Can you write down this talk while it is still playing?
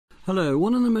Hello.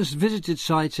 One of the most visited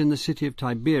sites in the city of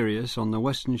Tiberias on the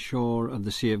western shore of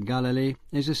the Sea of Galilee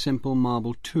is a simple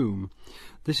marble tomb.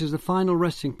 This is the final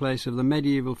resting place of the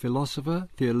medieval philosopher,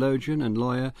 theologian and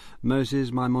lawyer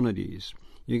Moses Maimonides.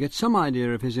 You get some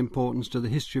idea of his importance to the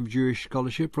history of Jewish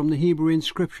scholarship from the Hebrew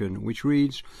inscription, which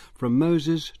reads, "From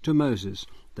Moses to Moses,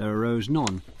 there arose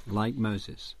none like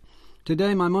Moses."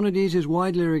 Today, Maimonides is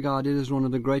widely regarded as one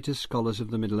of the greatest scholars of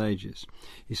the Middle Ages.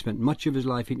 He spent much of his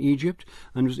life in Egypt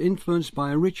and was influenced by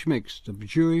a rich mix of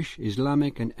Jewish,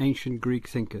 Islamic and ancient Greek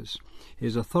thinkers.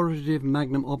 His authoritative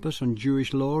magnum opus on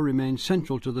Jewish law remains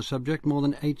central to the subject more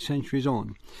than 8 centuries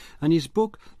on, and his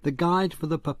book, The Guide for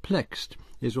the Perplexed,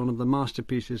 is one of the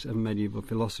masterpieces of medieval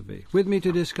philosophy. With me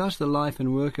to discuss the life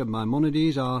and work of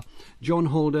Maimonides are John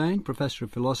Haldane, Professor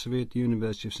of Philosophy at the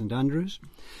University of St Andrews,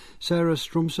 Sarah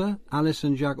Strumser, Alice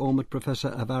and Jack Ormond Professor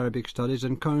of Arabic Studies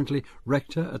and currently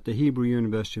Rector at the Hebrew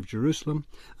University of Jerusalem,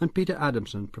 and Peter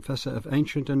Adamson, Professor of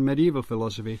Ancient and Medieval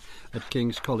Philosophy at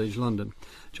King's College London.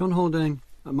 John Haldane,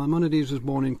 Maimonides was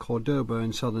born in Cordoba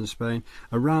in southern Spain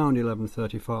around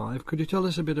 1135. Could you tell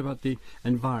us a bit about the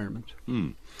environment?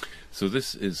 So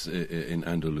this is in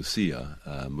Andalusia,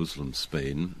 Muslim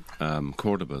Spain.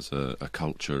 Cordoba is a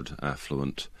cultured,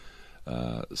 affluent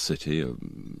city of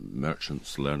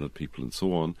merchants, learned people and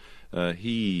so on.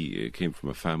 He came from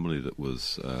a family that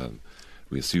was,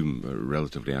 we assume, a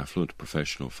relatively affluent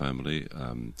professional family.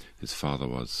 His father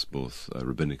was both a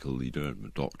rabbinical leader, a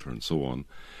doctor and so on.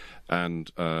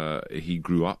 And he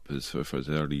grew up, for his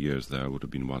early years there would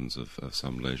have been ones of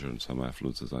some leisure and some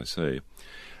affluence, as I say.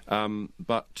 And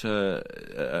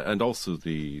also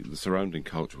the surrounding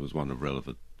culture was one of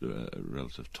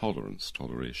relative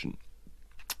toleration.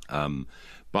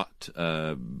 But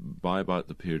by about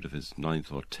the period of his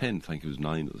 9th or 10th, I think he was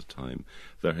 9 at the time,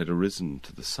 there had arisen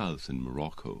to the south in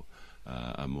Morocco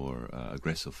a more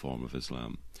aggressive form of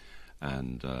Islam.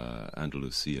 And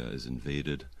Andalusia is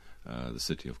invaded. The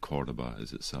city of Cordoba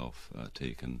is itself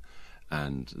taken,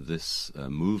 and this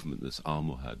movement, this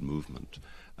Almohad movement,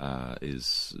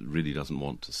 really doesn't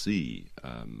want to see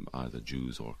either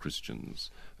Jews or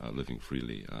Christians living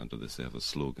freely. Under this, they have a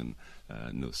slogan: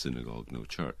 "No synagogue, no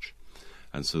church."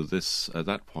 And so, at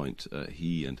that point,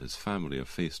 he and his family are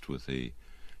faced with a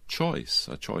choice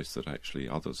that actually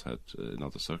others had in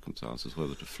other circumstances: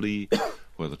 whether to flee,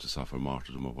 whether to suffer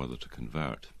martyrdom, or whether to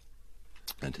convert.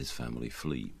 And his family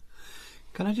flee.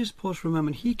 Can I just pause for a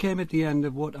moment? He came at the end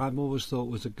of what I've always thought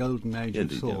was a golden age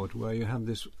of thought, where you have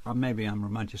this, maybe I'm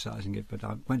romanticising it, but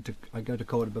I go to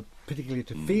Cordoba particularly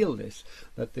to feel this,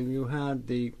 that you had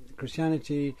the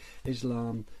Christianity,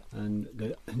 Islam and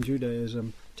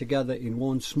Judaism together in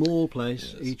one small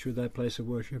place, yes, each with their place of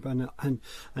worship, and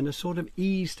a sort of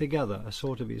ease together,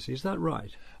 Is that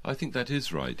right? I think that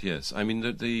is right, yes. I mean,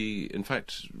 in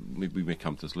fact, we may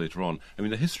come to this later on. I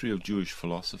mean, the history of Jewish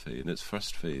philosophy in its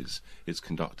first phase is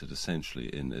conducted essentially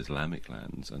in Islamic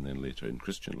lands and then later in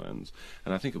Christian lands.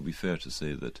 And I think it would be fair to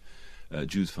say that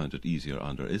Jews found it easier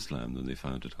under Islam than they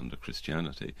found it under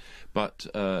Christianity. But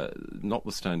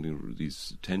notwithstanding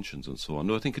these tensions and so on,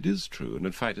 no, I think it is true. And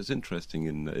in fact, it's interesting,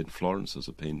 in Florence there's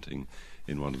a painting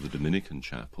in one of the Dominican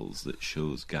chapels that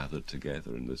shows gathered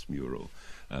together in this mural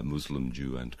Muslim,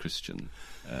 Jew and Christian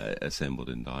assembled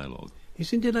in dialogue.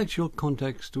 His intellectual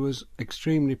context was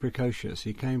extremely precocious.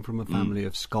 He came from a family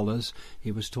of scholars.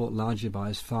 He was taught largely by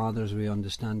his father, as we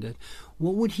understand it.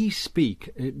 What would he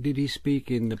speak? Did he speak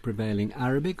in the prevailing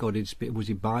Arabic, or was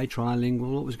he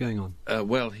bi-trilingual? What was going on?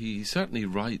 Well, he certainly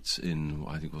writes in,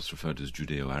 I think, what's referred to as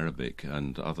Judeo-Arabic,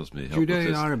 and others may help with this.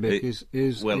 Judeo-Arabic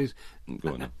is...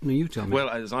 Go on. No, you tell me. Well,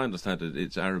 as I understand it,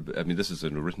 it's Arabic. I mean, this is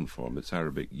in a written form. It's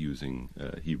Arabic using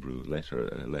Hebrew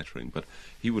lettering. But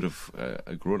he would have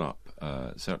grown up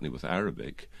certainly with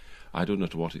Arabic. I don't know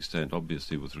to what extent,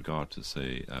 obviously, with regard to,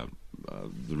 say,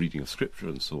 the reading of Scripture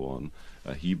and so on,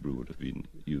 Hebrew would have been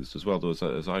used as well. Though,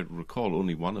 as I recall,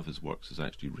 only one of his works is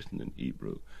actually written in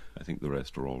Hebrew. I think the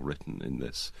rest are all written in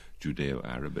this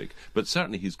Judeo-Arabic. But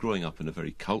certainly he's growing up in a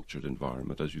very cultured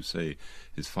environment. As you say,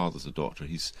 his father's a doctor.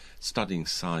 He's studying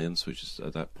science, which is,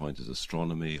 at that point is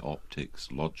astronomy,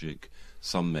 optics, logic,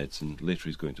 some medicine. Later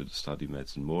he's going to study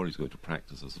medicine more. He's going to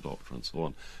practice as a doctor and so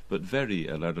on. But very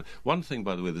learned. One thing,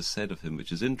 by the way, that's said of him,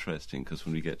 which is interesting, because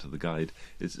when we get to the guide,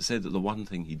 is it said that the one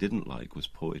thing he didn't like was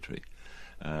poetry.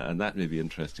 And that may be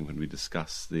interesting when we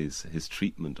discuss his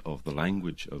treatment of the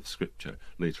language of Scripture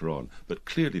later on. But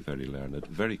clearly very learned,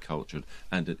 very cultured,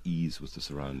 and at ease with the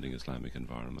surrounding Islamic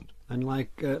environment. And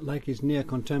like his near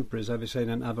contemporaries,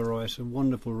 Avicenna and Averroes, a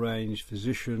wonderful range: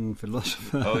 physician,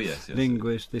 philosopher,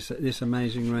 linguist. This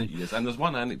amazing range. Yes, and there's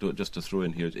one anecdote just to throw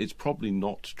in here. It's probably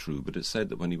not true, but it's said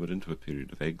that when he went into a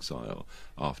period of exile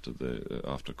after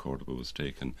Cordoba was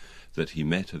taken, that he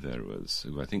met Averroes,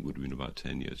 who I think would have been about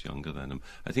 10 years younger than him.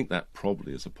 I think that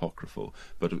probably is apocryphal,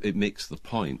 but it makes the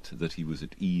point that he was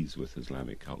at ease with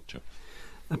Islamic culture.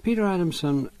 Peter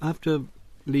Adamson, after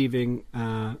leaving,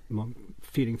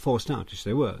 feeling forced out, as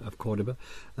they were, of Cordoba,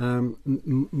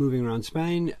 moving around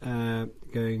Spain,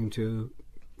 going to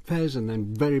Fez, and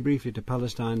then very briefly to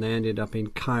Palestine, they ended up in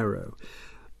Cairo.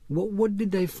 What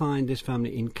did they find, this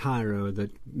family, in Cairo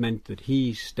that meant that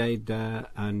he stayed there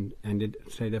and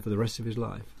stayed there for the rest of his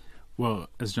life? Well,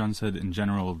 as John said, in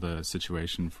general, the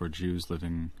situation for Jews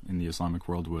living in the Islamic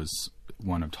world was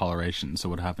one of toleration. So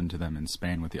what happened to them in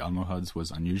Spain with the Almohads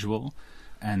was unusual,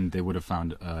 and they would have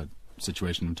found a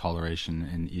situation of toleration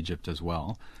in Egypt as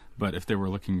well. But if they were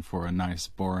looking for a nice,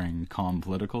 boring, calm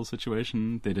political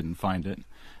situation, they didn't find it,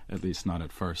 at least not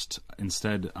at first.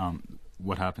 Instead,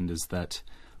 what happened is that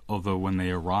although when they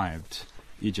arrived,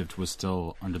 Egypt was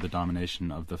still under the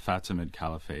domination of the Fatimid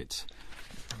Caliphate,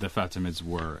 the Fatimids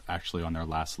were actually on their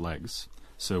last legs.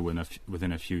 So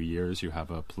within a few years, you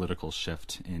have a political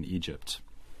shift in Egypt.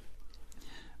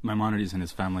 Maimonides and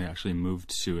his family actually moved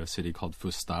to a city called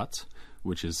Fustat,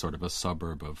 which is sort of a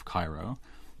suburb of Cairo.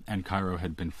 And Cairo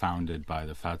had been founded by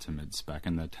the Fatimids back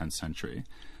in the 10th century.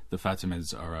 The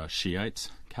Fatimids are a Shiite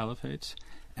caliphate,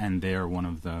 and they are one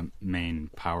of the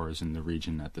main powers in the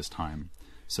region at this time.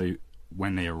 So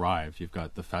when they arrive, you've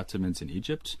got the Fatimids in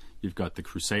Egypt, you've got the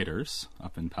Crusaders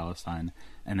up in Palestine,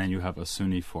 and then you have a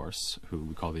Sunni force, who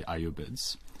we call the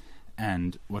Ayyubids.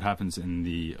 And what happens in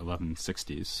the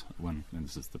 1160s, and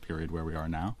this is the period where we are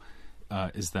now,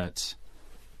 is that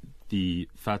the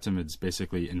Fatimids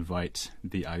basically invite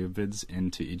the Ayyubids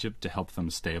into Egypt to help them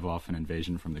stave off an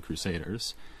invasion from the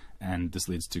Crusaders. And this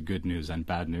leads to good news and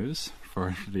bad news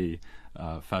for the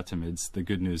Fatimids. The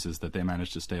good news is that they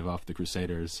managed to stave off the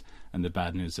Crusaders, and the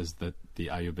bad news is that the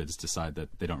Ayyubids decide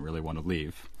that they don't really want to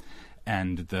leave.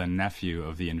 And the nephew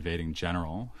of the invading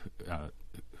general,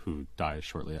 who dies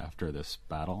shortly after this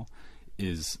battle,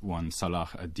 is one Salah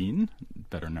ad-Din,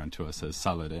 better known to us as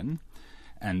Saladin.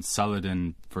 And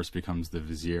Saladin first becomes the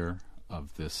vizier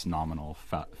of this nominal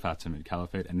Fatimid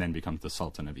Caliphate, and then becomes the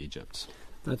Sultan of Egypt.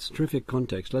 That's terrific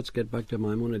context. Let's get back to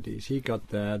Maimonides. He got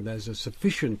there. There's a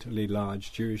sufficiently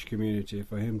large Jewish community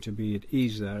for him to be at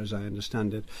ease there, as I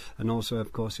understand it. And also,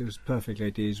 of course, he was perfectly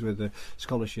at ease with the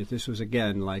scholarship. This was,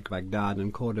 again, like Baghdad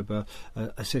and Cordoba,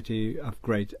 a city of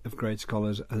great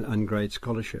scholars and great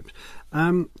scholarships.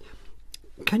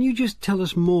 Can you just tell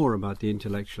us more about the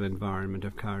intellectual environment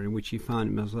of Cairo in which he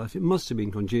found himself? It must have been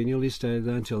congenial. He stayed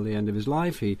there until the end of his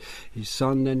life. His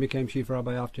son then became chief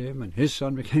rabbi after him, and his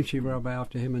son became chief rabbi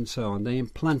after him, and so on. They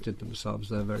implanted themselves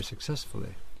there very successfully.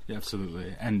 Yeah,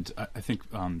 absolutely. And I think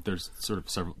there's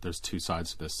two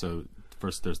sides to this. So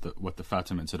first, there's what the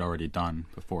Fatimids had already done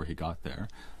before he got there.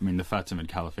 I mean, the Fatimid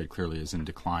Caliphate clearly is in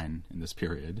decline in this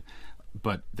period,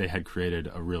 but they had created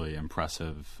a really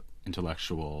impressive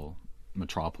intellectual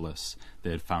metropolis. They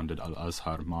had founded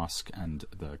Al-Azhar Mosque and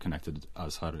the connected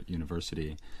Azhar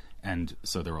University, and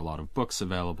so there were a lot of books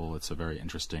available. It's a very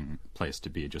interesting place to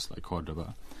be, just like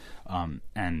Cordoba.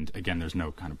 And again, there's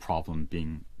no kind of problem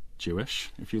being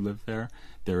Jewish if you live there.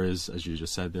 There is, as you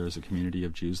just said, there is a community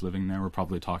of Jews living there. We're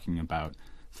probably talking about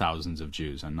thousands of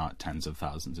Jews and not tens of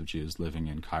thousands of Jews living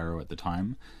in Cairo at the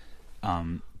time.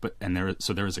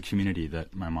 There is a community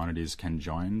that Maimonides can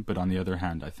join, but on the other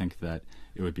hand, I think that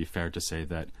it would be fair to say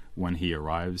that when he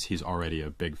arrives, he's already a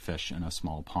big fish in a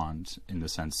small pond, in the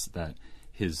sense that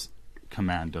his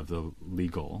command of the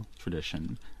legal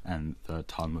tradition and the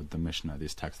Talmud, the Mishnah,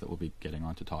 these texts that we'll be getting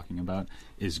on to talking about,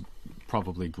 is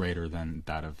probably greater than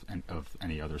that of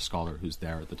any other scholar who's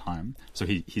there at the time. So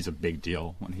he's a big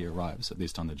deal when he arrives, at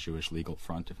least on the Jewish legal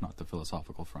front, if not the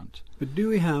philosophical front. But do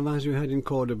we have, as we had in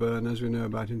Cordoba and as we know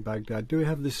about in Baghdad, do we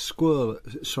have this swirl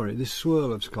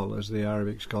of scholars, the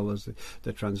Arabic scholars,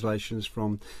 the translations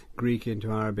from Greek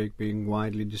into Arabic being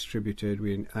widely distributed,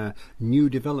 new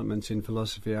developments in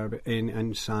philosophy, Arabic,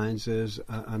 and sciences,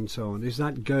 and so on? Is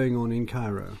that going on in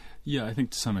Cairo? Yeah, I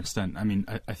think to some extent. I mean,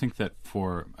 I think that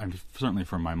certainly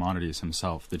for Maimonides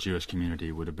himself, the Jewish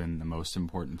community would have been the most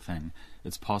important thing.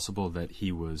 It's possible that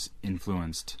he was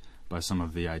influenced by some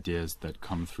of the ideas that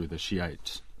come through the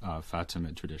Shiite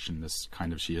Fatimid tradition, this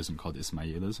kind of Shiism called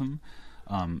Ismailism.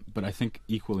 But I think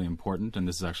equally important, and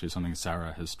this is actually something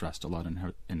Sarah has stressed a lot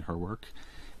in her work,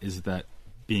 is that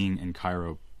being in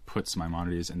Cairo puts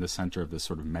Maimonides in the center of this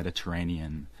sort of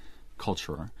Mediterranean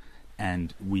culture.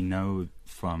 And we know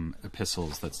from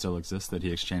epistles that still exist that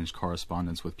he exchanged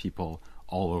correspondence with people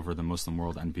all over the Muslim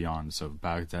world and beyond. So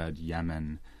Baghdad,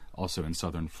 Yemen, also in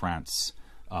southern France,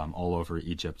 all over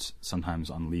Egypt, sometimes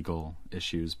on legal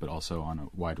issues, but also on a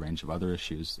wide range of other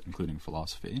issues, including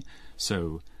philosophy.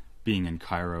 So being in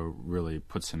Cairo really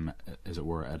puts him, as it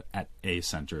were, at a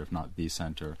center, if not the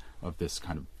center, of this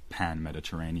kind of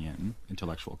pan-Mediterranean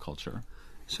intellectual culture.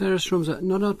 Sarah Strumza,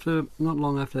 not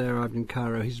long after they arrived in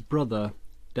Cairo, his brother,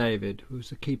 David, who was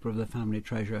the keeper of the family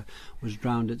treasure, was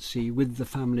drowned at sea with the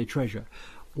family treasure.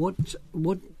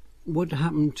 What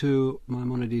happened to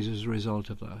Maimonides as a result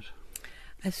of that?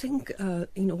 I think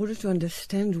in order to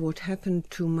understand what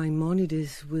happened to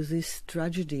Maimonides with this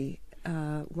tragedy,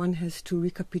 one has to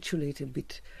recapitulate a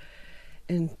bit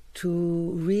and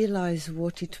to realize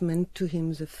what it meant to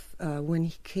him when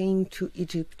he came to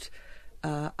Egypt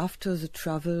after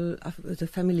the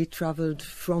family traveled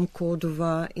from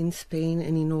Cordova in Spain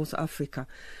and in North Africa.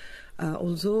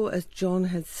 Although, as John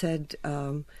had said,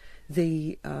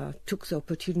 they took the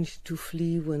opportunity to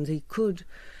flee when they could,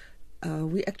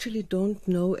 we actually don't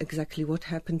know exactly what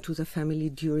happened to the family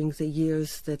during the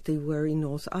years that they were in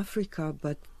North Africa,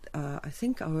 but I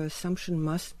think our assumption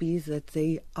must be that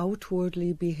they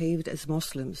outwardly behaved as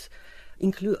Muslims.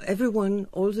 Everyone,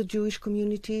 all the Jewish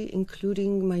community,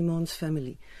 including Maimon's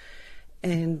family.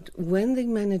 And when they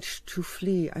managed to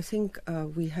flee, I think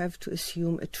we have to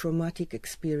assume a traumatic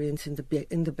experience in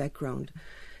the background.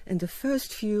 And the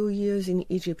first few years in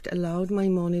Egypt allowed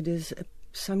Maimonides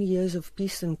some years of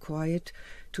peace and quiet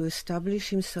to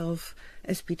establish himself,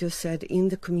 as Peter said, in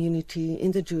the community,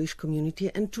 in the Jewish community,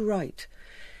 and to write.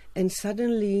 And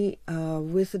suddenly,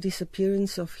 with the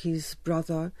disappearance of his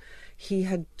brother, he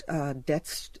had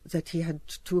debts that he had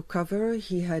to cover.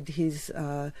 He had his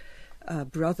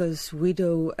brother's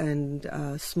widow and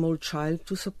small child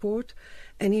to support,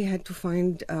 and he had to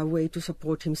find a way to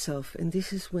support himself. And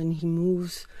this is when he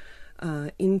moves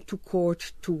into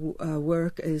court to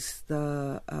work as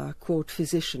the court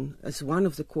physician, as one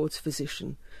of the court's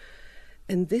physician.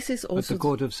 And this is also at the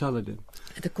court of Saladin.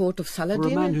 At the court of Saladin. For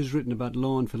a man who's written about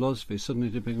law and philosophy, suddenly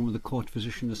to become the court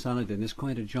physician of Saladin is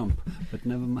quite a jump. But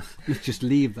never mind. Let's just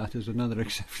leave that as another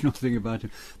exceptional thing about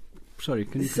him. Sorry,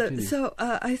 can you continue? So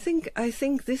I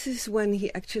think this is when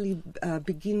he actually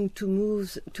begin to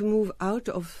move out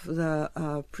of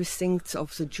the precincts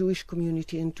of the Jewish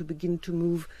community and to begin to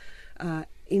move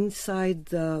inside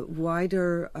the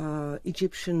wider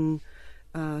Egyptian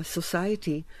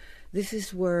society. This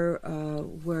is where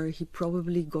he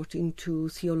probably got into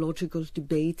theological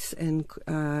debates and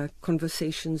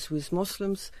conversations with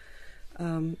Muslims.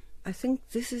 I think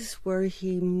this is where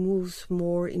he moves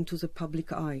more into the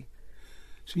public eye.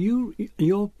 So your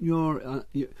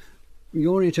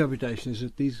interpretation is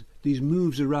that these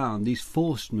moves around, these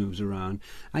forced moves around,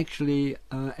 actually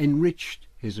enriched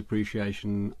his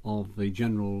appreciation of the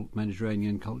general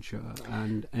Mediterranean culture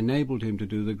and enabled him to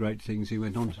do the great things he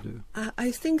went on to do. I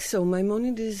think so.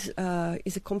 Maimonides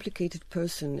is a complicated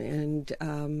person,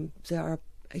 and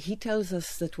he tells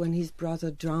us that when his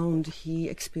brother drowned, he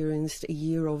experienced a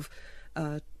year of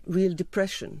real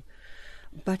depression.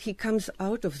 But he comes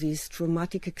out of these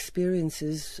traumatic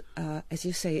experiences, as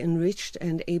you say, enriched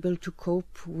and able to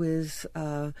cope with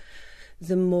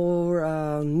the more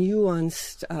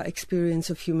nuanced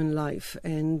experience of human life,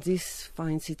 and this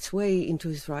finds its way into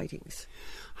his writings.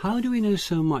 How do we know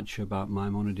so much about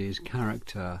Maimonides'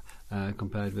 character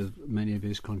compared with many of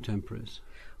his contemporaries?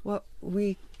 Well,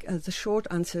 the short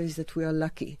answer is that we are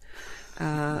lucky.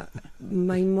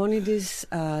 Maimonides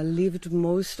lived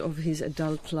most of his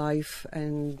adult life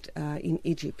and in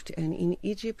Egypt, and in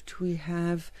Egypt we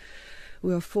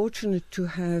are fortunate to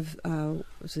have a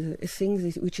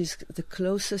thing which is the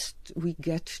closest we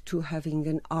get to having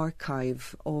an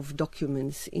archive of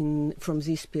documents from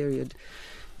this period.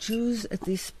 Jews at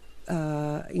this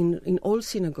in all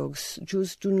synagogues,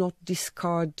 Jews do not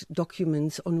discard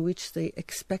documents on which they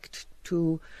expect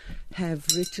to have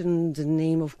written the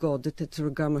name of God, the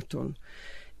Tetragrammaton,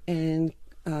 and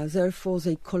therefore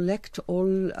they collect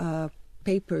all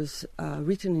papers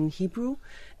written in Hebrew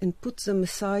and put them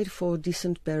aside for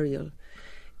decent burial.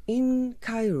 In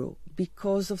Cairo,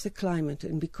 because of the climate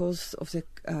and because of the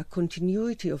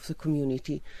continuity of the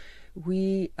community,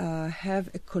 we have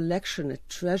a collection, a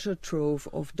treasure trove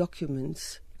of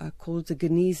documents called the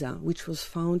Geniza, which was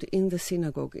found in the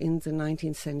synagogue in the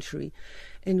 19th century,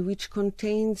 and which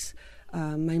contains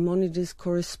Maimonides'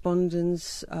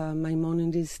 correspondence,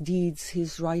 Maimonides' deeds,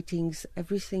 his writings,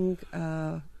 everything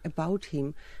about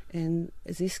him. And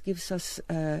this gives us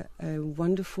a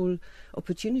wonderful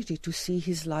opportunity to see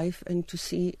his life and to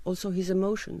see also his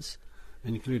emotions.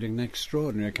 Including an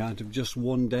extraordinary account of just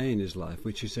one day in his life,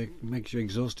 which makes you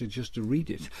exhausted just to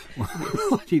read it.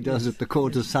 What he does at the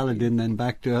court of Saladin, then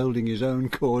back to holding his own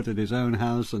court at his own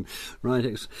house. And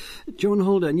John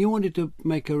Haldane, you wanted to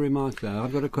make a remark there.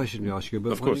 I've got a question to ask you,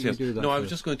 but of course, yes. Do that no, first? I was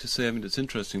just going to say, I mean, it's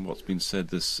interesting what's been said.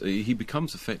 He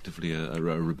becomes effectively a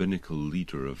rabbinical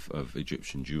leader of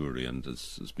Egyptian Jewry, and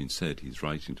as has been said, he's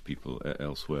writing to people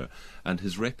elsewhere. And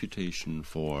his reputation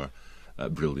for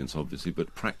brilliance, obviously,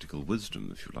 but practical wisdom,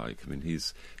 if you like. I mean,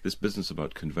 this business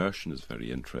about conversion is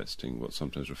very interesting, what's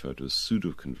sometimes referred to as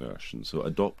pseudo-conversion, so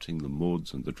adopting the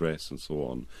modes and the dress and so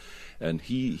on. And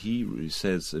he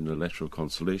says in a letter of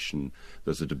consolation,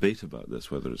 there's a debate about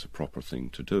this, whether it's a proper thing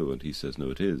to do, and he says,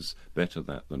 no, it is. Better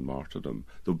that than martyrdom,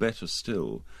 though better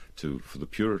still for the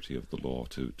purity of the law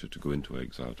to go into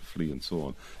exile, to flee and so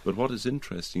on. But what is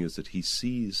interesting is that he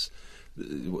sees...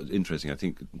 Interesting, I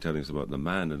think, telling us about the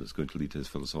man, and it's going to lead to his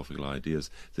philosophical ideas,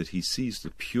 that he sees the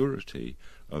purity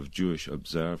of Jewish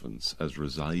observance as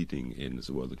residing in, as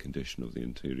it were, the condition of the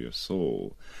interior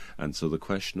soul. And so the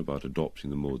question about adopting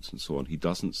the modes and so on, he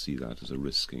doesn't see that as a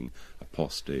risking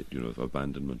apostate, of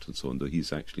abandonment and so on, though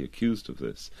he's actually accused of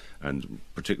this. And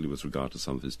particularly with regard to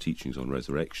some of his teachings on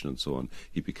resurrection and so on,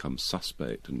 he becomes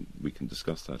suspect, and we can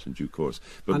discuss that in due course.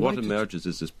 But what emerges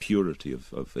is this purity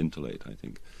of intellect, I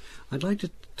think. I'd like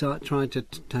to try to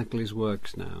tackle his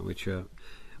works now, which are...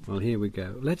 Well, here we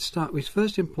go. Let's start with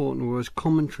first important was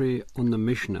commentary on the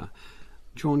Mishnah.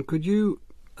 John, could you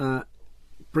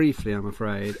briefly, I'm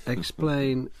afraid,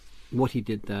 explain what he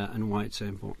did there and why it's so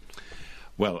important?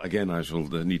 Well, again, I shall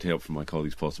need help from my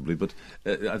colleagues possibly, but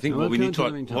I think what we need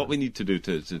to do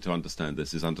to understand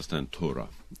this is understand Torah.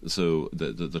 So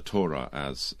the Torah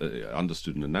as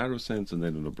understood in a narrow sense and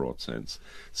then in a broad sense.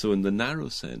 So in the narrow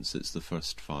sense, it's the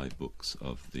first 5 books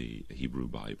of the Hebrew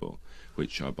Bible,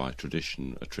 which are by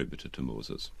tradition attributed to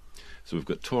Moses. So we've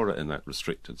got Torah in that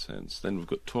restricted sense. Then we've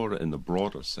got Torah in the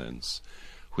broader sense,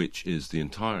 which is the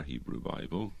entire Hebrew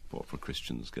Bible, what for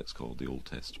Christians gets called the Old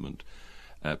Testament,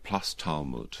 plus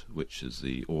Talmud, which is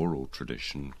the oral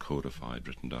tradition, codified,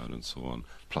 written down and so on,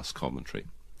 plus commentary.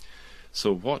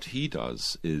 So what he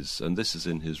does is, and this is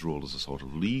in his role as a sort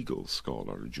of legal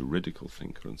scholar, a juridical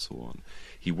thinker and so on,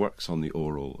 he works on the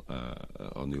oral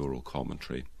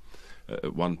commentary,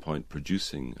 at one point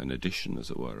producing an edition, as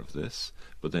it were, of this,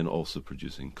 but then also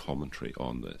producing commentary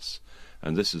on this.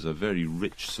 And this is a very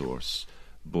rich source,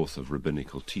 both of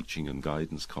rabbinical teaching and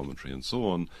guidance, commentary and so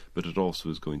on, but it also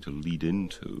is going to lead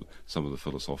into some of the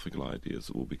philosophical ideas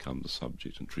that will become the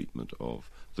subject and treatment of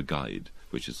the guide,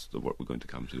 which is the work we're going to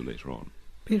come to later on.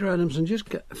 Peter Adamson, just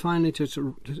finally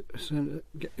to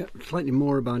get slightly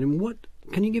more about him,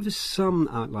 can you give us some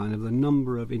outline of the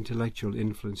number of intellectual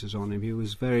influences on him? He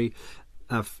was very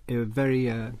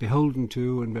beholden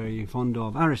to and very fond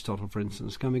of Aristotle, for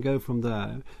instance. Can we go from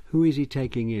there? Who is he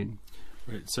taking in?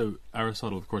 Right, so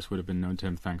Aristotle, of course, would have been known to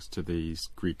him thanks to these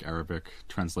Greek-Arabic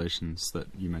translations that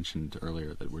you mentioned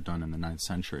earlier that were done in the 9th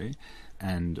century.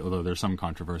 And although there's some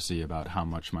controversy about how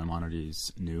much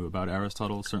Maimonides knew about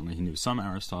Aristotle, certainly he knew some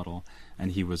Aristotle,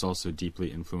 and he was also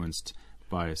deeply influenced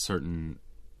by certain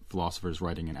philosophers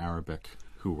writing in Arabic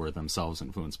who were themselves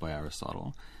influenced by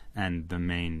Aristotle. And the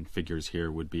main figures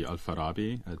here would be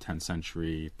Al-Farabi, a 10th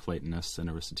century Platonist and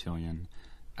Aristotelian,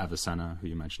 Avicenna, who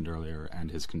you mentioned earlier, and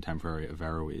his contemporary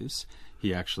Averroes.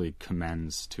 He actually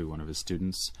commends to one of his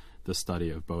students the study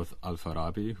of both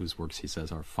Al-Farabi, whose works he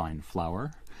says are fine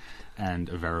flour, and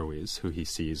Averroes, who he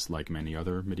sees, like many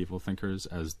other medieval thinkers,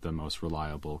 as the most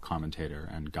reliable commentator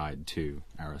and guide to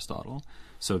Aristotle.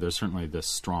 So there's certainly this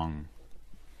strong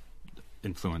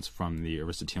influence from the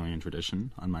Aristotelian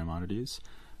tradition on Maimonides.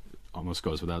 Almost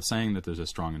goes without saying that there's a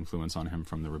strong influence on him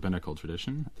from the rabbinical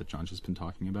tradition that John's just been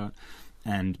talking about.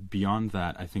 And beyond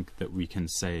that, I think that we can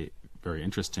say, very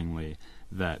interestingly,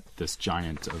 that this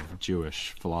giant of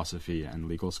Jewish philosophy and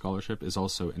legal scholarship is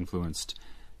also influenced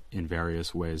in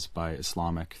various ways by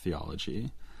Islamic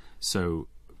theology. So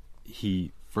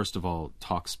he, first of all,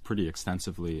 talks pretty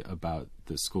extensively about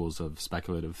the schools of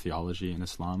speculative theology in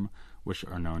Islam, which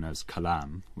are known as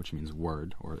kalam, which means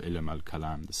word, or ilm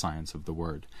al-kalam, the science of the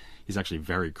word. He's actually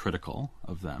very critical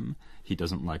of them. He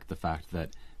doesn't like the fact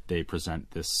that they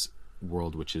present this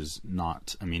world which is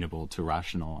not amenable to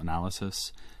rational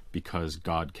analysis because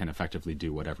God can effectively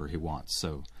do whatever he wants.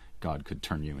 So God could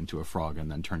turn you into a frog and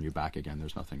then turn you back again.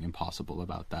 There's nothing impossible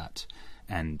about that.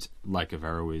 And like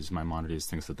Averroes, Maimonides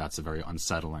thinks that that's a very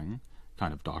unsettling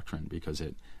kind of doctrine because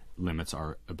it limits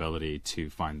our ability to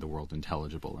find the world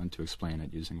intelligible and to explain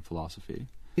it using philosophy.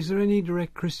 Is there any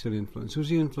direct Christian influence? Was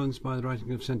he influenced by the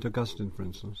writing of St. Augustine, for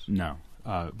instance? No.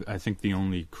 I think the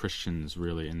only Christians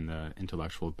really in the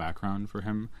intellectual background for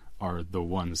him are the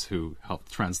ones who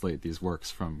helped translate these works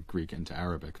from Greek into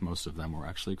Arabic. Most of them were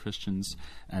actually Christians.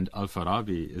 And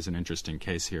Al-Farabi is an interesting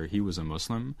case here. He was a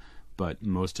Muslim, but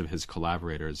most of his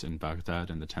collaborators in Baghdad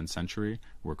in the 10th century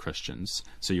were Christians.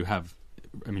 So you have,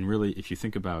 I mean, really, if you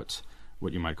think about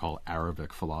what you might call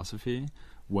Arabic philosophy,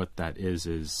 what that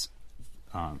is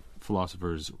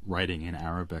philosophers writing in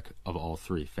Arabic of all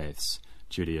three faiths,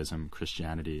 Judaism,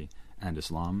 Christianity, and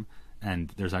Islam.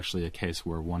 And there's actually a case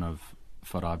where one of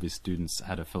Farabi's students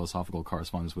had a philosophical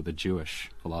correspondence with a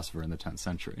Jewish philosopher in the 10th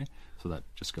century. So that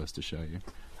just goes to show you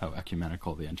how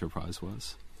ecumenical the enterprise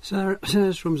was. Says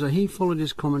Rumza, he followed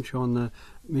his commentary on the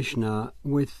Mishnah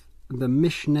with the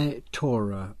Mishneh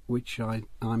Torah, which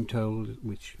I'm told,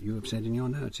 which you have said in your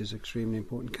notes, is extremely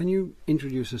important. Can you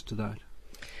introduce us to that?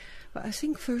 Well, I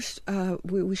think first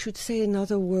we should say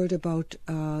another word about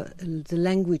the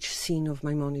language scene of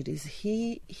Maimonides.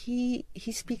 He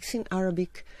speaks in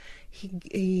Arabic.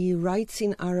 He writes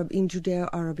in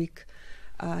Judeo-Arabic.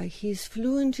 He's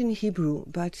fluent in Hebrew,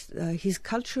 but his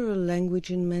cultural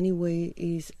language in many ways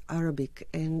is Arabic.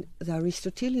 And the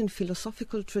Aristotelian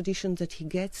philosophical tradition that he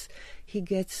gets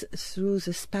through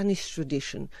the Spanish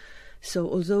tradition. So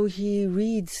although he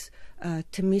reads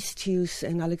Themistius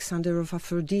and Alexander of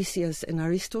Aphrodisias and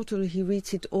Aristotle, he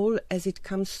reads it all as it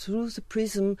comes through the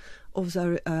prism of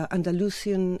the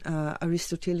Andalusian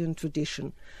Aristotelian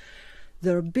tradition.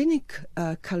 The rabbinic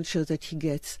culture that he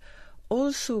gets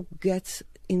also gets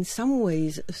in some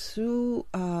ways through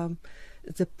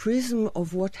the prism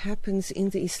of what happens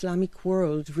in the Islamic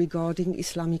world regarding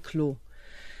Islamic law.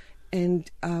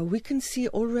 And we can see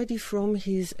already from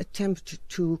his attempt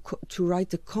to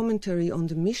write the commentary on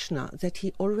the Mishnah that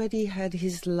he already had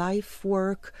his life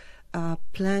work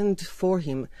planned for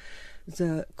him.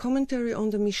 The commentary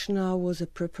on the Mishnah was a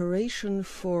preparation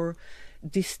for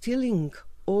distilling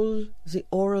all the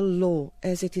oral law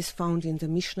as it is found in the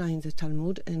Mishnah, in the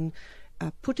Talmud, and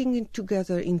putting it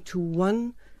together into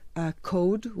one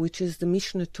code, which is the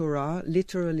Mishneh Torah,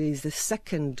 literally is the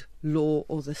second law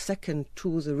or the second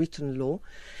to the written law.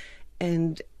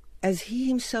 And as he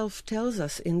himself tells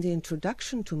us in the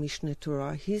introduction to Mishneh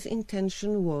Torah, his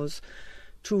intention was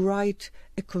to write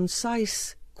a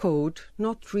concise code,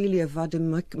 not really a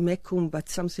vademecum, but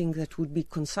something that would be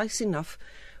concise enough,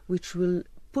 which will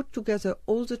put together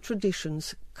all the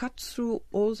traditions, cut through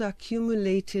all the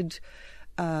accumulated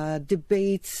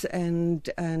debates and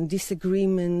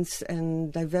disagreements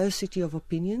and diversity of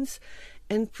opinions,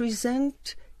 and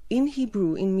present in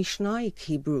Hebrew, in Mishnaic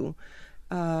Hebrew,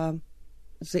 the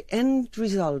end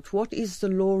result. What is the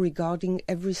law regarding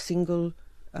every single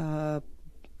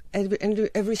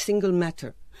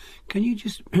matter? Can you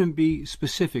just be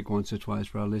specific once or twice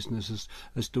for our listeners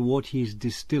as to what he's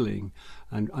distilling?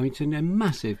 And I mean, it's a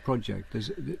massive project.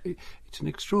 It's an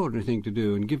extraordinary thing to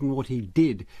do. And given what he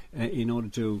did in order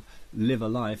to live a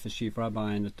life as chief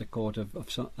rabbi and at the court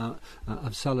of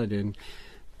Saladin,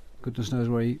 goodness knows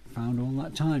where he found all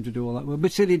that time to do all that work.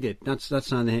 But still he did. That's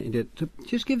neither here nor there. So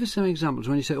just give us some examples.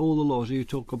 When you say all the laws, you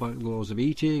talk about the laws of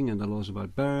eating and the laws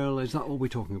about burial. Is that what we're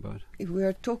talking about? We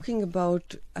are talking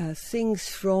about things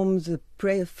from the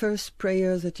first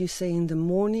prayer that you say in the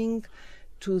morning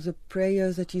to the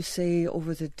prayer that you say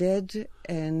over the dead,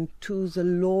 and to the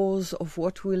laws of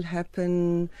what will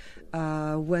happen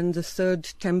when the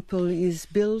third temple is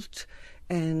built,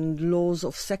 and laws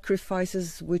of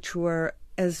sacrifices which were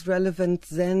as relevant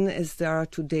then as they are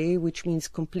today, which means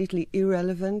completely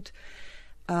irrelevant.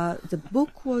 The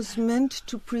book was meant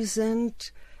to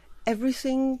present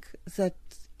everything that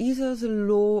either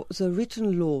the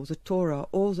written law, the Torah,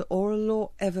 or the oral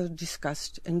law ever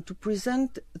discussed, and to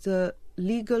present the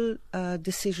legal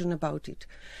decision about it.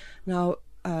 Now,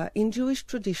 in Jewish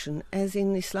tradition, as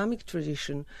in Islamic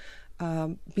tradition,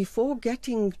 before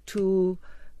getting to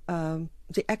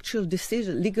the actual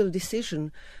legal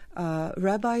decision,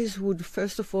 rabbis would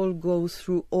first of all go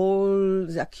through all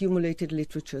the accumulated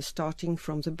literature, starting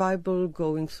from the Bible,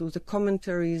 going through the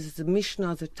commentaries, the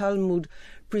Mishnah, the Talmud,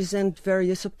 present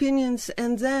various opinions,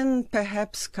 and then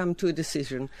perhaps come to a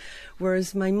decision.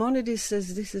 Whereas Maimonides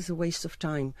says this is a waste of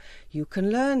time. You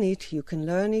can learn it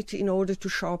in order to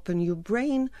sharpen your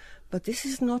brain, but this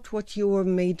is not what you were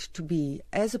made to be.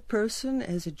 As a person,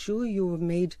 as a Jew, you were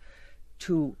made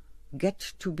to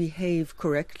get to behave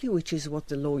correctly, which is what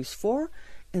the law is for,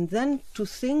 and then to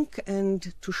think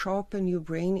and to sharpen your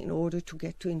brain in order to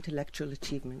get to intellectual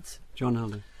achievements. John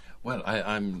Haldane. Well,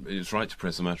 it's right to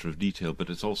press a matter of detail, but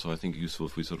it's also, I think, useful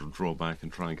if we sort of draw back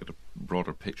and try and get a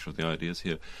broader picture of the ideas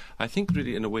here. I think,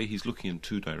 really, in a way, he's looking in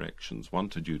two directions, one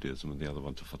to Judaism and the other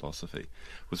one to philosophy.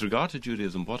 With regard to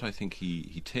Judaism, what I think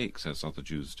he takes, as other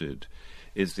Jews did,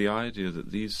 is the idea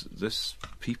that this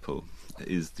people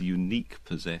is the unique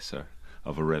possessor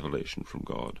of a revelation from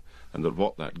God, and that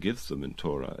what that gives them in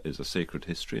Torah is a sacred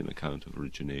history, an account of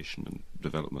origination and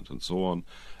development and so on,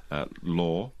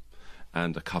 law,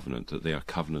 and a covenant, that they are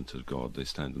covenanted God, they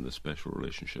stand in this special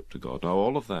relationship to God. Now,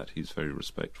 all of that he's very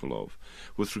respectful of.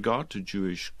 With regard to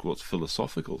Jewish, what's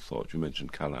philosophical thought, you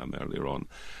mentioned Kalam earlier on,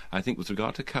 I think with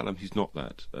regard to Kalam, he's not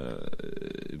that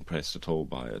impressed at all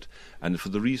by it, and for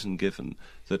the reason given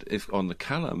that if on the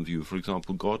Kalam view, for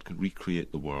example, God can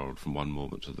recreate the world from one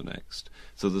moment to the next,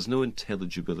 so there's no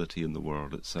intelligibility in the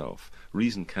world itself.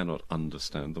 Reason cannot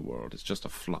understand the world, it's just a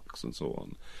flux and so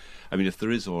on. I mean, if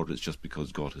there is order, it's just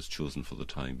because God has chosen for the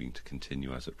time being to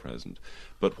continue as at present.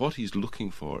 But what he's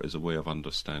looking for is a way of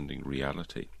understanding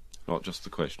reality, not just the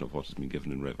question of what has been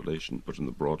given in Revelation, but in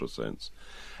the broader sense.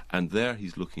 And there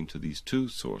he's looking to these two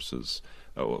sources,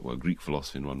 Greek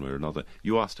philosophy in one way or another.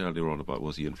 You asked earlier on about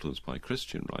was he influenced by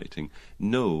Christian writing.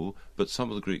 No, but some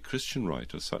of the great Christian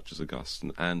writers, such as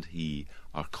Augustine and he,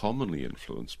 are commonly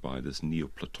influenced by this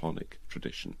Neoplatonic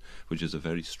tradition, which is a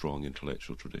very strong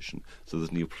intellectual tradition. So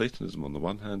there's Neoplatonism on the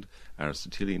one hand,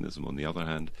 Aristotelianism on the other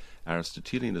hand.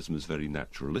 Aristotelianism is very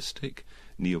naturalistic,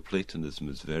 Neoplatonism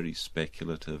is very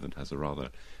speculative and has a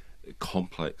rather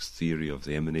complex theory of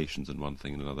the emanations in one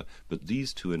thing and another, but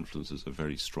these two influences are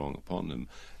very strong upon him,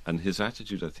 and his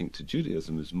attitude, I think, to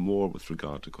Judaism is more with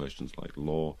regard to questions like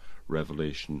law,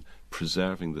 revelation,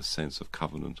 preserving the sense of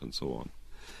covenant and so on.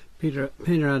 Peter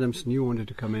Adamson, you wanted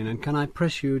to come in, and can I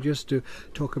press you just to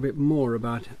talk a bit more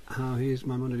about how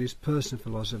Maimonides' personal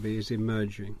philosophy is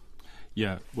emerging?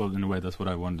 Yeah, well, in a way, that's what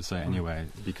I wanted to say anyway,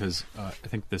 because I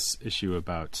think this issue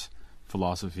about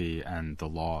philosophy and the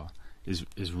law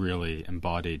is really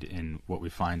embodied in what we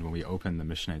find when we open the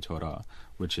Mishneh Torah,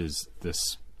 which is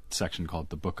this section called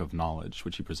the Book of Knowledge,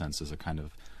 which he presents as a kind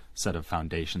of set of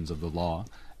foundations of the law.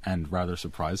 And rather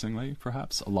surprisingly,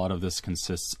 perhaps, a lot of this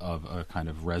consists of a kind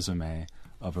of resume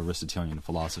of Aristotelian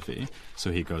philosophy.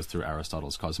 So he goes through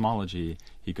Aristotle's cosmology,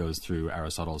 he goes through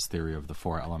Aristotle's theory of the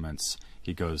four elements,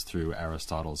 he goes through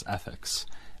Aristotle's ethics,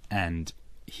 and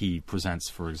he presents,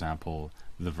 for example,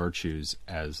 the virtues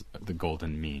as the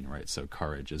golden mean, right? So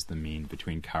courage is the mean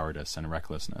between cowardice and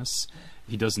recklessness.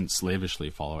 He doesn't slavishly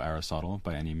follow Aristotle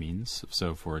by any means.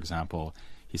 So, for example,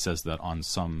 he says that on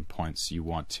some points you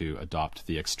want to adopt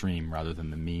the extreme rather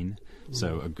than the mean.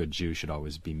 So a good Jew should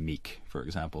always be meek, for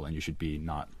example, and you should be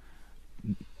not,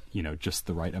 just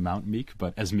the right amount meek,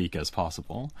 but as meek as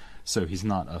possible. So he's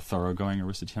not a thoroughgoing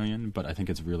Aristotelian, but I think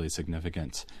it's really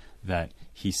significant that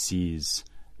he sees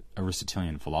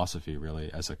Aristotelian philosophy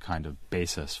really as a kind of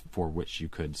basis for which you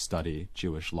could study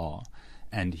Jewish law.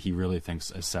 And he really thinks,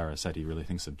 as Sarah said, he really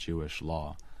thinks of Jewish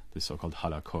law, the so-called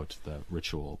halakot, the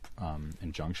ritual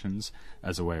injunctions,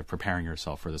 as a way of preparing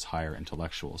yourself for this higher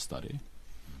intellectual study.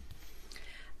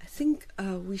 I think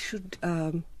we should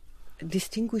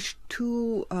distinguish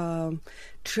two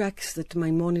tracks that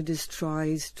Maimonides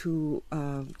tries to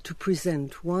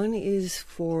present. One is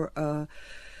for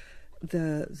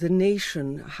the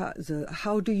nation,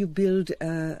 how do you build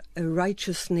a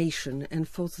righteous nation? And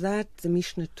for that, the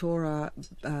Mishneh Torah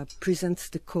presents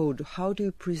the code. How do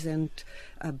you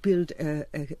build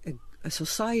a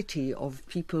society of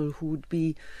people who would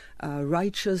be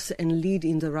righteous and lead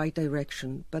in the right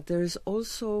direction? But there is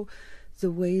also the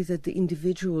way that the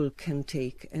individual can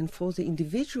take. And for the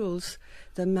individuals,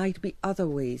 there might be other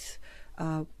ways.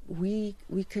 We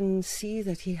can see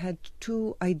that he had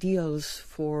two models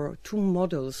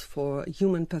for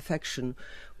human perfection.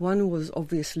 One was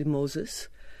obviously Moses,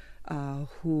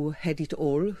 who had it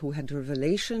all, who had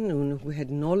revelation and who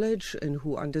had knowledge and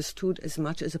who understood as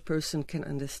much as a person can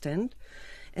understand.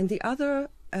 And the other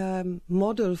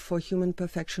model for human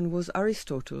perfection was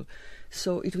Aristotle.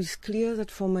 So it was clear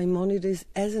that for Maimonides,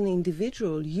 as an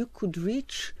individual, you could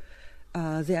reach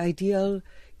the ideal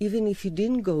even if you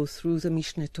didn't go through the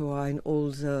Mishneh Torah and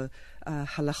all the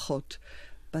halachot.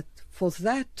 But for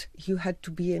that, you had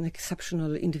to be an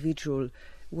exceptional individual.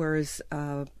 Whereas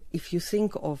if you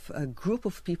think of a group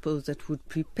of people that would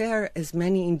prepare as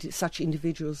many such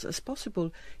individuals as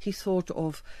possible, he thought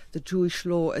of the Jewish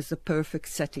law as the perfect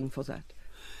setting for that.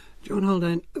 John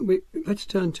Haldane, let's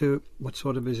turn to what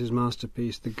sort of is his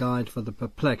masterpiece, The Guide for the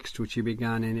Perplexed, which he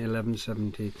began in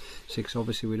 1176.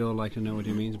 Obviously, we'd all like to know what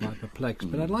he means by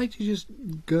perplexed, but I'd like to just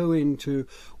go into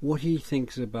what he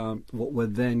thinks about what were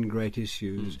then great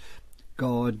issues,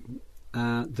 God,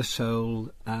 the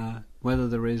soul, whether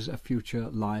there is a future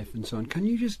life, and so on. Can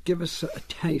you just give us a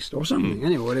taste, or something,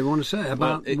 anyway, what do you want to say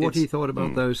about what he thought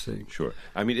about those things? Sure.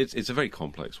 I mean, it's a very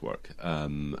complex work,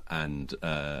 and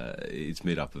it's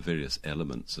made up of various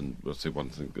elements, and we'll say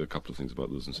a couple of things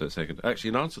about those in a second. Actually,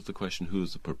 in answer to the question, who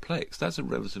is the perplexed, that's a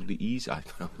relatively easy, I'm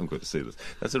going to say this,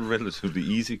 that's a relatively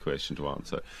easy question to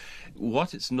answer.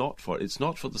 What it's not for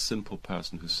the simple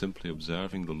person who's simply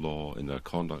observing the law in their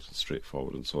conduct and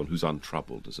straightforward and so on, who's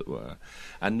untroubled, as it were,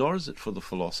 and nor is it for the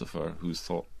philosopher whose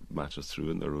thought matters through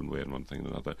in their own way and one thing and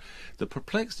another. The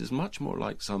perplexed is much more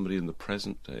like somebody in the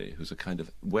present day who's a kind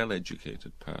of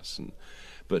well-educated person,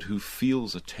 but who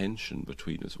feels a tension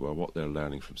between, as well, what they're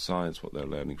learning from science, what they're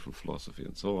learning from philosophy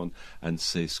and so on, and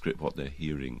say what they're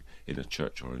hearing in a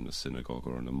church or in a synagogue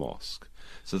or in a mosque.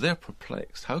 So they're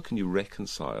perplexed. How can you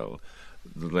reconcile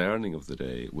the learning of the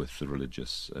day with the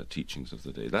religious teachings of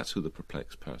the day? That's who the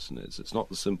perplexed person is. It's not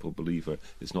the simple believer.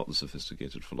 It's not the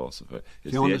sophisticated philosopher.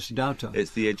 It's the honest doubter.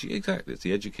 It's the exactly. It's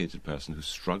the educated person who's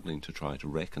struggling to try to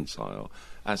reconcile,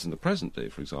 as in the present day,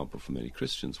 for example, for many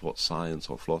Christians, what science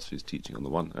or philosophy is teaching on the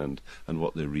one hand, and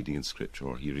what they're reading in Scripture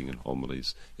or hearing in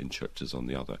homilies in churches on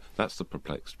the other. That's the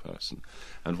perplexed person,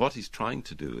 and what he's trying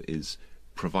to do is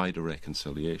provide a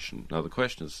reconciliation. Now, the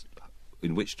question is,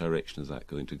 in which direction is that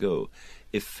going to go?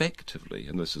 Effectively,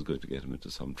 and this is going to get him into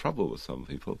some trouble with some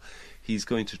people, he's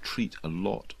going to treat a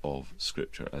lot of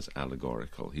Scripture as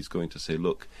allegorical. He's going to say,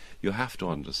 look, you have to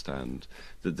understand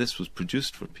that this was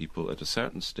produced for people at a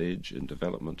certain stage in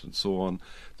development and so on.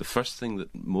 The first thing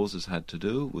that Moses had to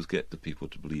do was get the people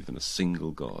to believe in a single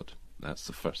God. That's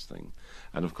the first thing.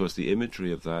 And of course the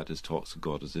imagery of that is talks of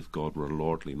God as if God were a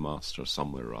lordly master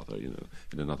somewhere or other,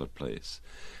 in another place.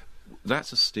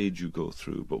 That's a stage you go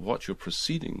through, but what you're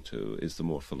proceeding to is the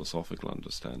more philosophical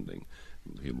understanding.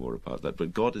 We'll hear more about that.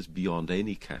 But God is beyond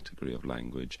any category of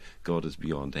language. God is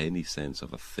beyond any sense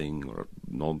of a thing or a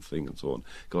non-thing and so on.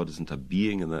 God isn't a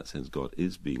being in that sense. God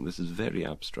is being. This is very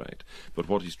abstract. But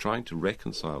what he's trying to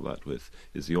reconcile that with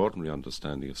is the ordinary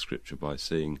understanding of Scripture by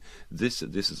saying this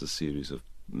is a series of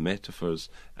metaphors,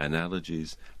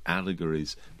 analogies,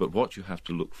 allegories, but what you have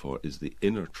to look for is the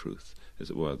inner truth, as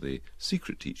it were, the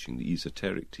secret teaching, the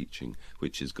esoteric teaching,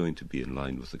 which is going to be in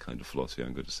line with the kind of philosophy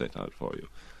I'm going to set out for you.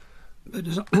 But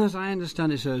as I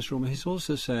understand it, Sir Roma, he's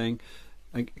also saying,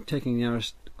 taking the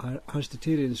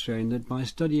Aristotelian strain, that by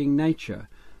studying nature,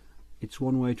 it's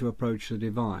one way to approach the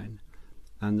divine.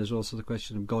 And there's also the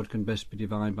question of God can best be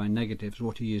divined by negatives,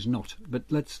 what he is not. But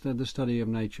let's the study of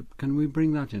nature. Can we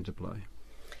bring that into play?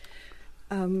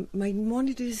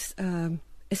 Maimonides'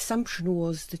 assumption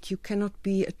was that you cannot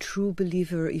be a true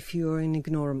believer if you are an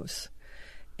ignoramus.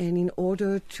 And in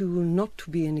order to not to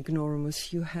be an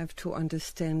ignoramus, you have to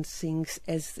understand things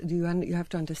you have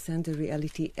to understand the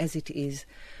reality as it is,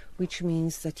 which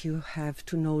means that you have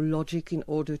to know logic in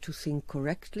order to think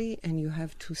correctly, and you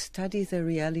have to study the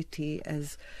reality,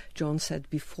 as John said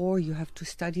before. You have to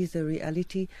study the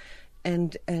reality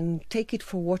and take it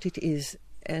for what it is,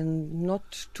 and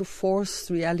not to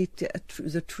force reality,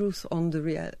 the truth on the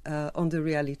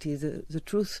reality. The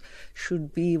truth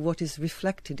should be what is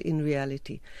reflected in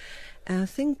reality. And I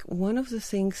think one of the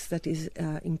things that is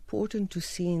important to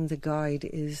see in the guide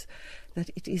is that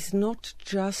it is not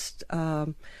just a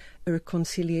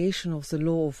reconciliation of the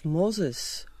law of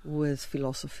Moses with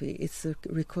philosophy. It's a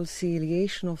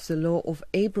reconciliation of the law of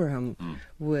Abraham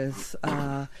with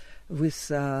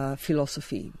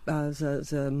philosophy.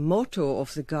 The motto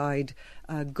of the guide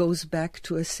goes back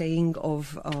to a saying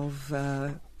of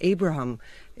Abraham,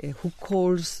 who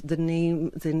calls the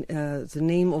name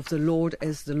of the Lord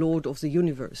as the Lord of the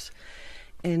universe.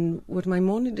 And what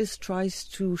Maimonides tries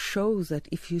to show, that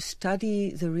if you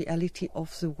study the reality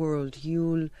of the world,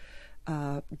 you'll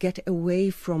get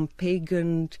away from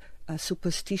pagan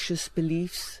superstitious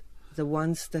beliefs, the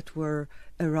ones that were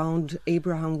around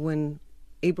Abraham when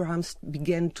Abraham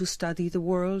began to study the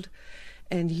world,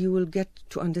 and you will get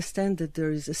to understand that there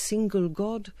is a single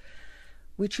God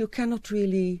which you cannot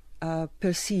really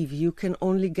perceive. You can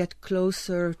only get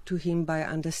closer to him by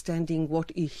understanding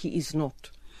what he is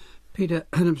not. Peter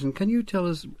Adamson, can you tell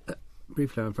us,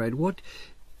 briefly I'm afraid, what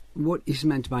is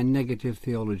meant by negative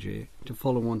theology, to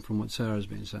follow on from what Sarah's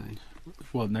been saying?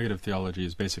 Well, negative theology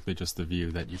is basically just the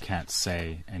view that you can't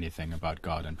say anything about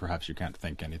God, and perhaps you can't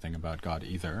think anything about God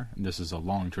either. And this is a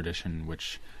long tradition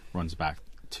which runs back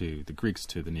to the Greeks,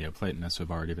 to the Neoplatonists who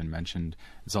have already been mentioned.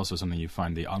 It's also something you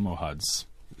find the Almohads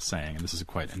saying, and this is a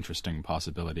quite interesting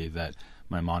possibility, that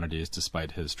Maimonides,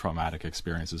 despite his traumatic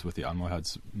experiences with the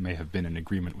Almohads, may have been in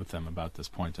agreement with them about this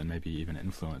point and maybe even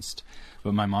influenced.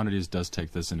 But Maimonides does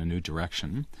take this in a new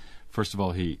direction. First of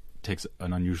all, he takes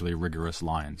an unusually rigorous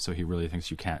line, so he really thinks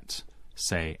you can't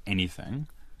say anything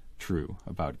true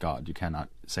about God. You cannot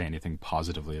say anything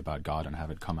positively about God and have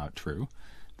it come out true.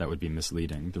 That would be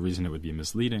misleading. The reason it would be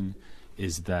misleading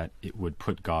is that it would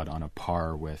put God on a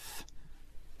par with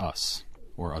us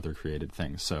or other created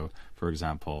things. So, for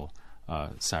example,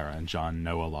 Sarah and John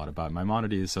know a lot about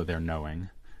Maimonides, so they're knowing,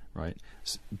 right?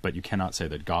 But you cannot say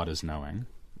that God is knowing,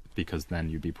 because then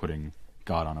you'd be putting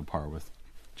God on a par with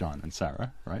John and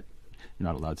Sarah, right? You're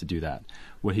not allowed to do that.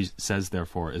 What he says,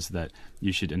 therefore, is that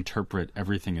you should interpret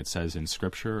everything it says in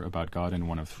Scripture about God in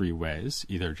one of three ways,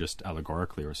 either just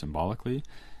allegorically or symbolically,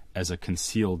 as a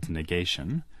concealed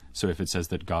negation. So if it says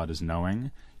that God is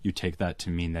knowing, you take that to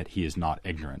mean that he is not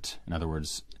ignorant. In other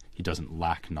words, he doesn't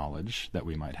lack knowledge that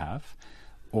we might have.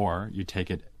 Or you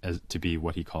take it as to be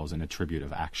what he calls an attribute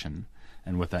of action.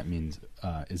 And what that means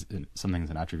is something's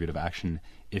an attribute of action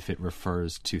if it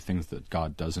refers to things that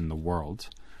God does in the world.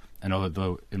 And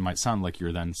although it might sound like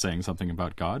you're then saying something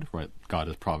about God, right? God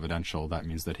is providential, that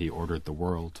means that he ordered the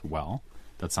world well.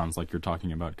 That sounds like you're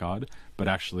talking about God, but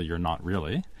actually you're not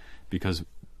really, because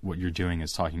what you're doing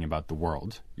is talking about the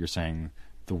world. You're saying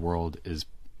the world is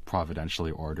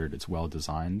providentially ordered, it's well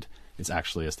designed. It's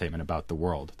actually a statement about the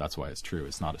world. That's why it's true.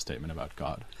 It's not a statement about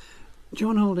God.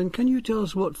 John Holden, can you tell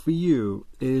us what for you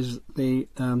is the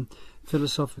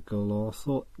philosophical or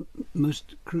thought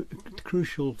most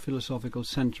crucial philosophical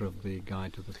centre of the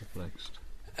Guide to the Perplexed?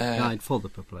 Guide for the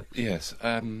Perplexed. Yes,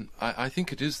 I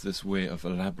think it is this way of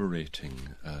elaborating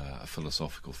a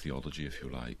philosophical theology, if you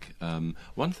like.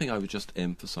 One thing I would just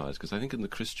emphasise, because I think in the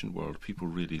Christian world people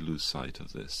really lose sight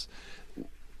of this,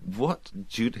 what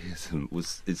Judaism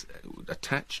is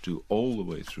attached to all the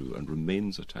way through and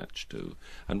remains attached to,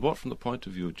 and what from the point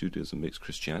of view of Judaism makes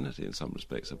Christianity in some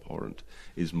respects abhorrent,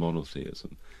 is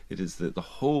monotheism. It is the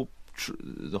whole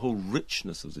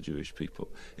richness of the Jewish people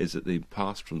is that they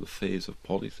passed from the phase of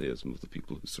polytheism of the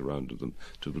people who surrounded them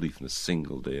to belief in a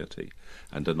single deity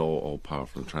and an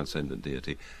all-powerful and transcendent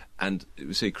deity. And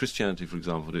say Christianity, for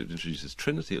example, when it introduces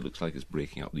Trinity, it looks like it's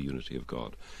breaking up the unity of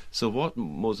God. So what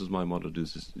Moses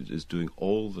Maimonides is doing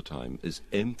all the time is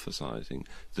emphasizing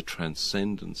the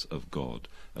transcendence of God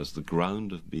as the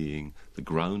ground of being, the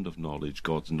ground of knowledge.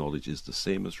 God's knowledge is the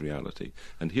same as reality.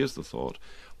 And here's the thought: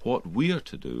 what we are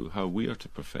to do, how we are to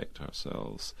perfect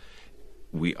ourselves.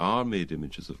 We are made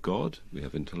images of God. We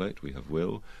have intellect, we have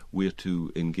will. We are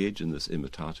to engage in this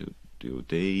imitatio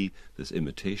Dei, this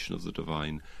imitation of the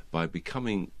divine, by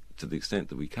becoming, to the extent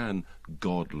that we can,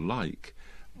 God-like,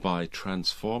 by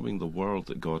transforming the world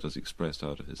that God has expressed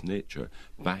out of his nature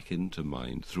back into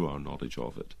mind through our knowledge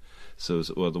of it. So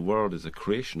the world is a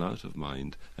creation out of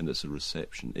mind, and it's a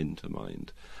reception into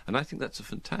mind. And I think that's a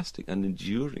fantastic and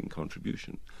enduring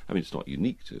contribution. I mean, it's not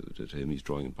unique to him. He's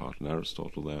drawing in part on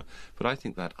Aristotle there. But I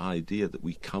think that idea that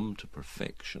we come to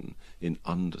perfection in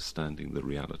understanding the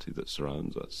reality that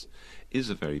surrounds us is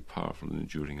a very powerful and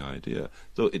enduring idea,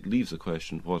 though it leaves the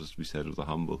question, what is to be said of the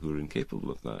humble who are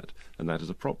incapable of that? And that is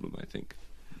a problem, I think.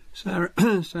 Sarah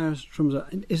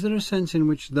Strumza, is there a sense in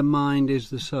which the mind is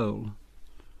the soul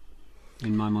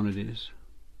in Maimonides?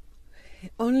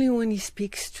 Only when he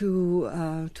speaks to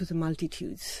the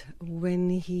multitudes. When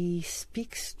he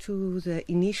speaks to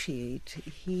the initiate,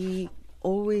 he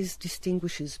always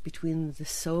distinguishes between the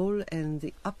soul and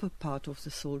the upper part of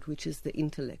the soul, which is the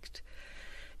intellect.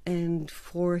 And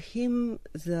for him,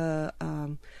 the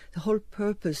whole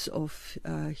purpose of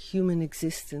human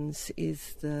existence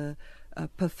is the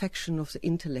perfection of the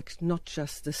intellect, not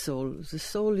just the soul. The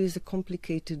soul is a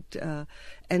complicated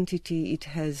entity. It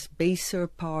has baser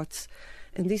parts,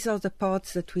 and these are the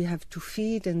parts that we have to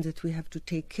feed and that we have to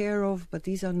take care of, but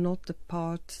these are not the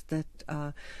parts that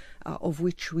of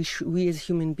which we as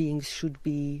human beings should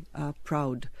be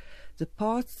proud. The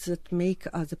parts that make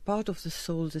the part of the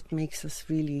soul that makes us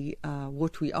really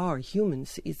what we are,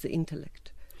 humans, is the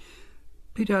intellect.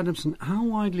 Peter Adamson, how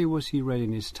widely was he read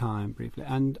in his time, briefly,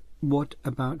 and what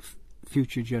about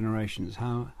future generations?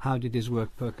 How did his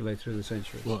work percolate through the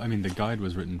centuries? Well, I mean, the guide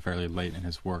was written fairly late in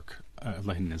his work,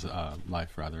 late in his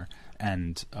life, rather,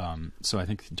 and so I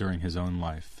think during his own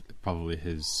life, probably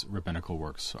his rabbinical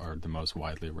works are the most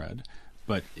widely read.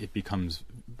 But it becomes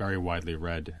very widely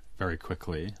read very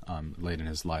quickly late in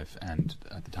his life, and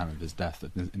at the time of his death,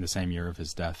 in the same year of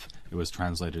his death, it was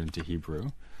translated into Hebrew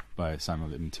by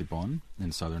Samuel ibn Tibon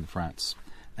in southern France,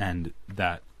 and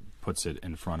that puts it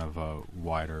in front of a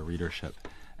wider readership,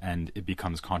 and it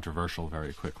becomes controversial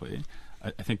very quickly.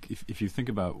 I think if you think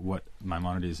about what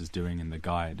Maimonides is doing in the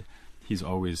guide, he's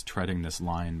always treading this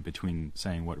line between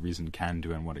saying what reason can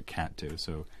do and what it can't do.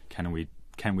 So can we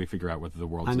figure out whether the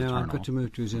world is eternal? I've got to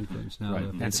move to his influence now. Right.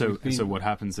 And so what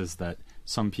happens is that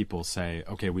some people say,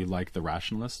 okay, we like the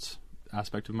rationalist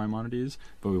aspect of Maimonides,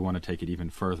 but we want to take it even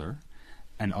further.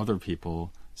 And other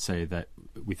people say that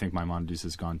we think Maimonides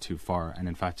has gone too far, and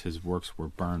in fact his works were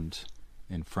burned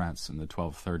in France in the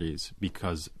 1230s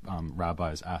because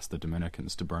rabbis asked the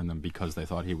Dominicans to burn them because they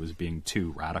thought he was being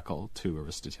too radical, too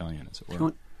Aristotelian, as it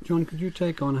were. John, could you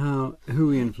take on who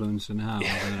he influenced and how?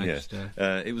 Yes.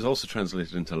 It was also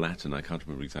translated into Latin. I can't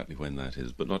remember exactly when that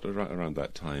is, but not around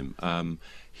that time.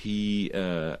 He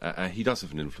does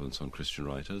have an influence on Christian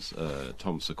writers.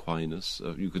 Thomas Aquinas.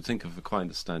 You could think of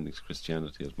Aquinas standing to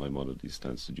Christianity as Maimonides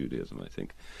stands to Judaism, I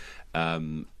think.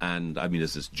 And I mean,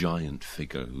 there's this giant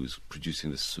figure who's producing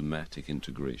this somatic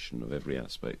integration of every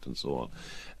aspect and so on.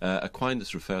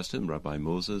 Aquinas refers to him, Rabbi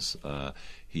Moses.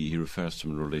 He refers to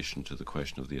him in relation to the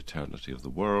question of the eternity of the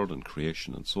world and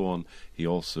creation and so on. He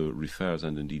also refers,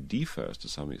 and indeed defers to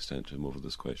some extent, to him over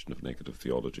this question of negative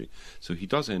theology. So he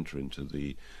does enter into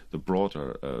the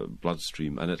broader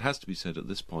bloodstream, and it has to be said at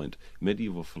this point,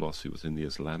 medieval philosophy within the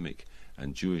Islamic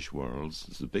and Jewish worlds,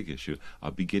 this is a big issue,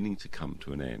 are beginning to come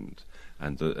to an end,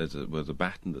 and where the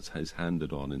baton that is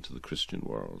handed on into the Christian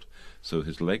world. So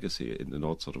his legacy, in an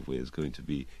odd sort of way, is going to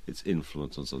be its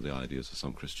influence on some of the ideas of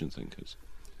some Christian thinkers,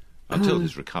 until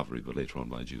his recovery, but later on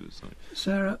by Jews.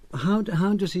 Sarah, how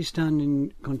does he stand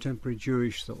in contemporary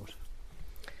Jewish thought?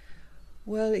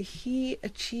 Well, he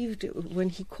achieved, when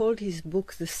he called his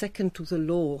book The Second to the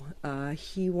Law,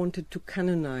 he wanted to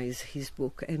canonize his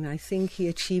book, and I think he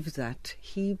achieved that.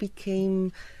 He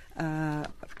became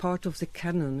part of the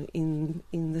canon in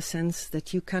the sense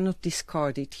that you cannot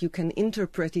discard it. You can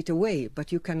interpret it away,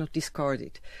 but you cannot discard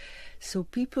it. So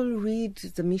people read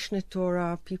the Mishneh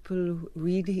Torah, people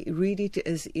read it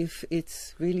as if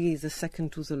it's really the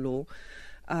second to the law.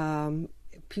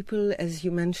 People, as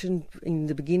you mentioned in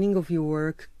the beginning of your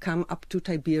work, come up to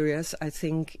Tiberias. I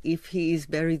think if he is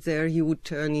buried there, he would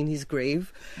turn in his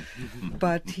grave.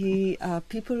 But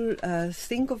people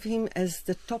think of him as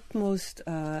the topmost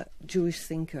Jewish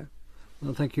thinker.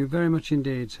 Well, thank you very much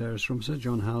indeed, Sarah Strumser,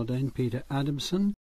 John Haldane, Peter Adamson.